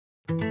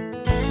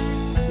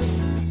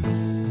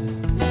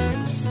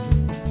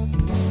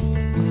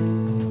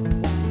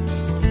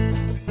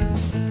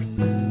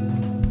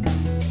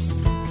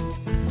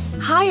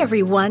Hi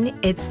everyone,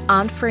 it's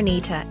Aunt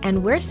Fernita,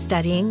 and we're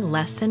studying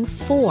Lesson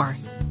 4,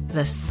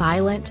 The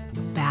Silent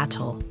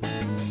Battle.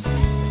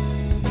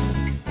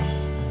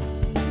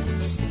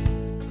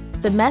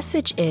 The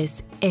message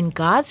is, in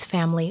God's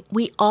family,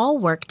 we all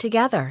work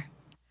together.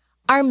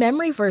 Our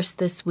memory verse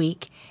this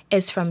week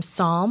is from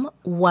Psalm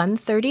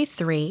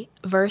 133,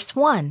 verse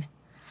 1.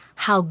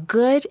 How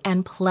good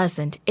and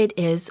pleasant it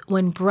is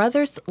when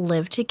brothers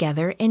live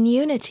together in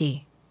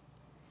unity.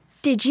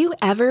 Did you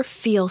ever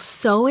feel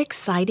so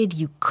excited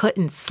you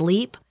couldn't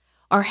sleep?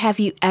 Or have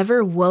you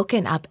ever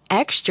woken up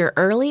extra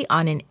early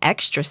on an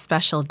extra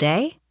special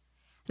day?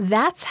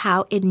 That's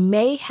how it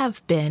may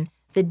have been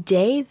the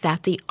day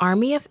that the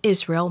army of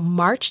Israel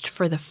marched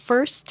for the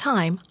first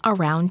time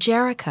around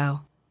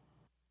Jericho.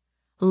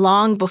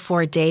 Long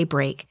before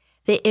daybreak,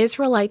 the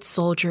Israelite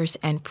soldiers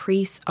and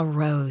priests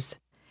arose.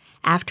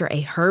 After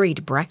a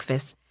hurried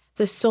breakfast,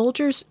 the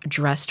soldiers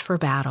dressed for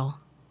battle.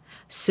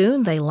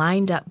 Soon they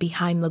lined up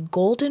behind the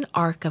golden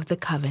ark of the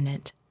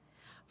covenant.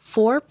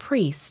 4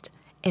 priests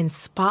in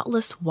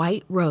spotless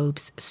white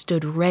robes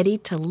stood ready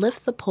to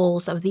lift the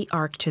poles of the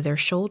ark to their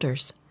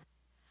shoulders.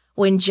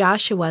 When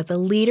Joshua, the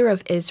leader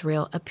of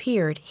Israel,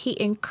 appeared,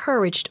 he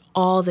encouraged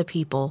all the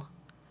people.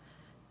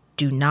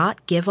 "Do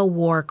not give a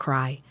war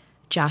cry,"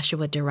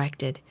 Joshua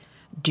directed.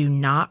 "Do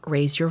not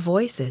raise your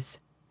voices.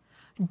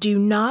 Do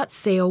not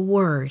say a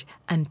word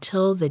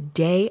until the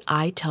day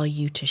I tell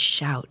you to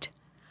shout."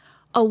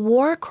 A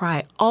war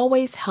cry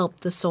always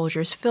helped the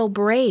soldiers feel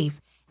brave,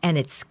 and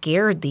it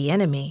scared the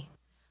enemy.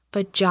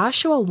 But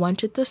Joshua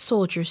wanted the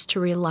soldiers to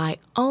rely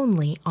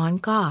only on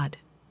God.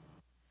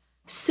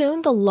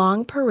 Soon the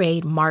long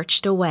parade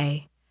marched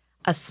away.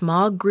 A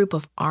small group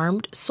of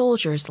armed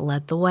soldiers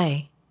led the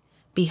way.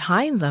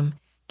 Behind them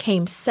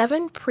came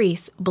 7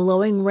 priests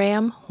blowing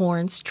ram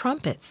horns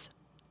trumpets.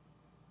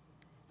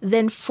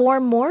 Then 4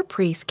 more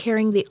priests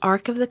carrying the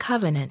Ark of the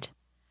Covenant.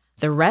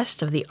 The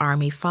rest of the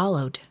army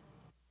followed.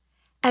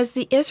 As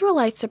the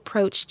Israelites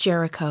approached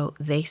Jericho,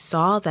 they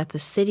saw that the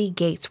city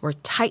gates were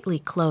tightly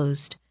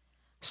closed.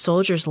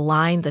 Soldiers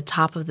lined the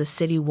top of the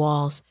city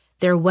walls.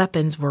 Their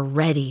weapons were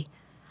ready.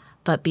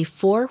 But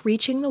before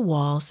reaching the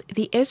walls,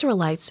 the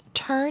Israelites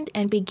turned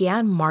and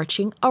began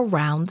marching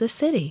around the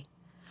city.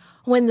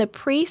 When the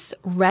priests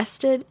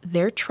rested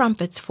their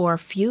trumpets for a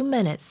few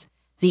minutes,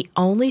 the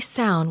only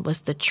sound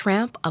was the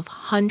tramp of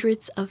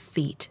hundreds of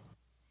feet.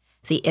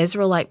 The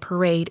Israelite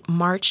parade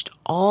marched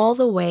all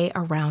the way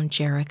around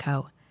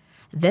Jericho.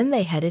 Then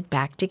they headed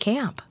back to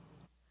camp.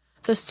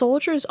 The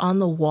soldiers on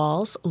the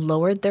walls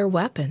lowered their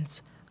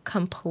weapons,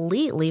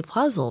 completely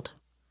puzzled.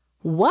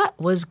 What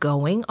was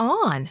going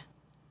on?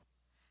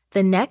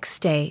 The next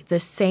day, the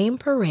same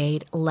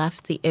parade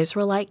left the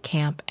Israelite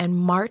camp and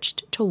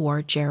marched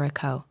toward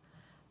Jericho.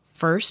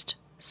 First,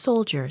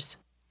 soldiers.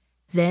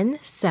 Then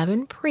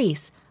 7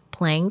 priests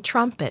playing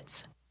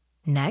trumpets.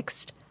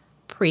 Next,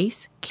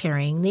 priests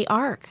carrying the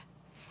ark.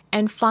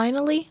 And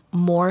finally,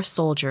 more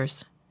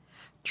soldiers.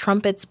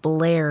 Trumpets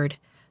blared.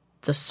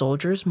 The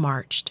soldiers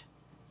marched.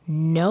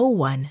 No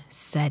one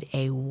said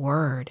a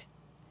word.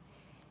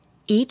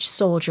 Each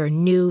soldier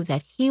knew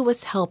that he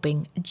was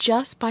helping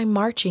just by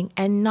marching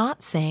and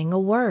not saying a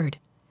word.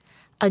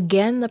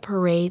 Again the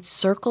parade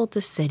circled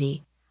the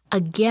city.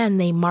 Again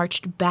they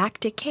marched back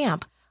to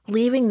camp,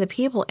 leaving the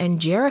people in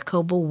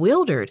Jericho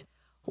bewildered.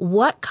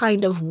 What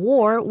kind of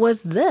war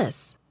was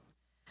this?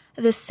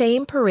 The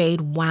same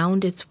parade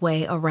wound its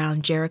way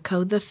around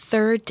Jericho the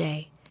 3rd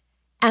day,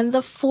 and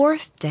the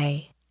 4th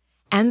day,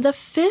 and the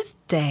 5th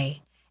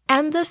day,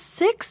 and the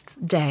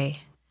 6th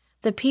day.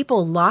 The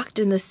people locked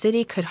in the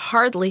city could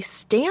hardly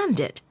stand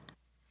it.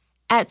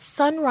 At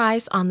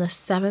sunrise on the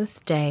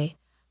 7th day,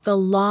 the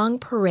long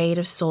parade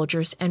of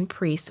soldiers and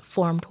priests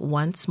formed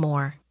once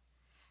more.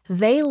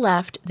 They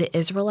left the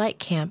Israelite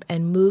camp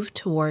and moved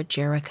toward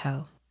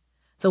Jericho.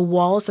 The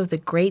walls of the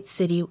great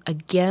city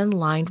again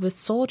lined with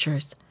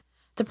soldiers.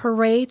 The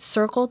parade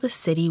circled the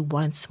city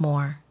once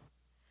more.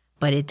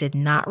 But it did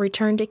not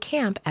return to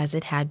camp as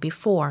it had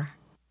before.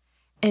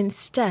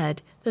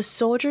 Instead, the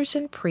soldiers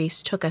and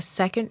priests took a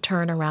second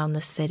turn around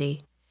the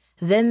city.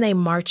 Then they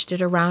marched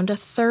it around a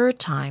 3rd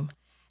time.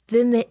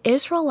 Then the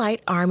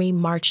Israelite army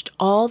marched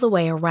all the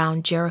way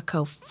around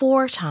Jericho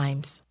 4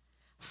 times,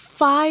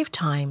 5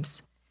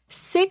 times,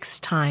 6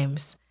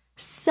 times,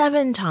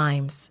 7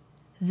 times.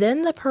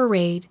 Then the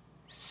parade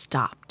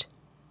stopped.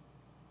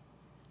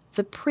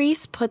 The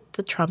priests put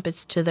the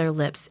trumpets to their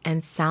lips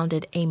and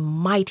sounded a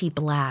mighty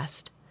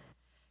blast.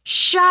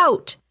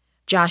 "Shout!"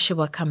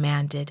 Joshua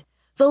commanded.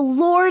 "The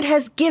Lord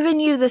has given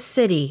you the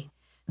city."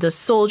 The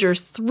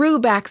soldiers threw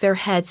back their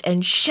heads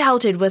and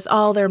shouted with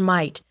all their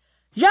might,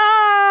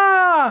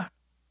 "Yah!"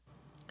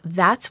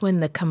 That's when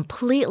the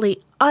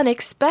completely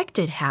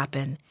unexpected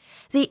happened.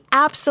 The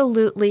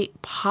absolutely,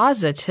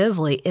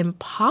 positively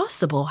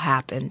impossible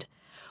happened.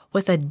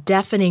 With a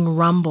deafening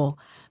rumble,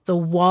 the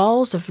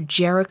walls of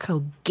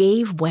Jericho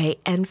gave way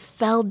and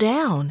fell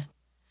down.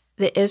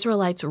 The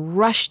Israelites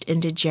rushed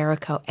into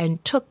Jericho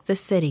and took the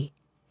city.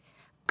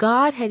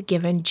 God had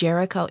given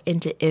Jericho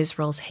into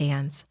Israel's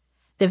hands.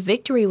 The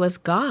victory was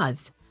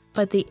God's,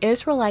 but the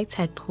Israelites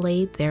had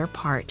played their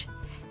part.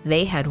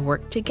 They had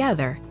worked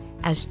together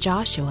as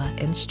Joshua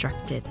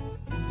instructed.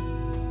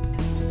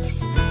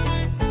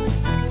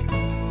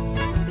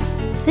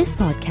 This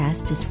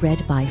podcast is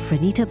read by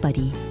Franita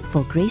Buddy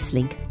for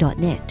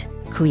Gracelink.net.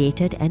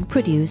 Created and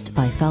produced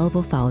by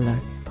Falvo Fowler.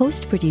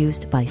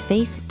 Post-produced by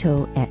Faith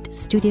Toe at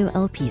Studio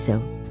El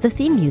Piso. The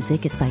theme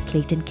music is by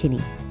Clayton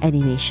Kinney.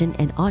 Animation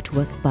and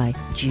artwork by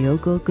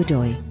Giogo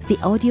Godoy. The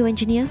audio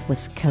engineer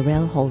was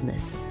Karel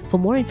Holness. For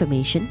more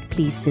information,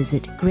 please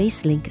visit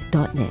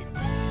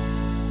Gracelink.net.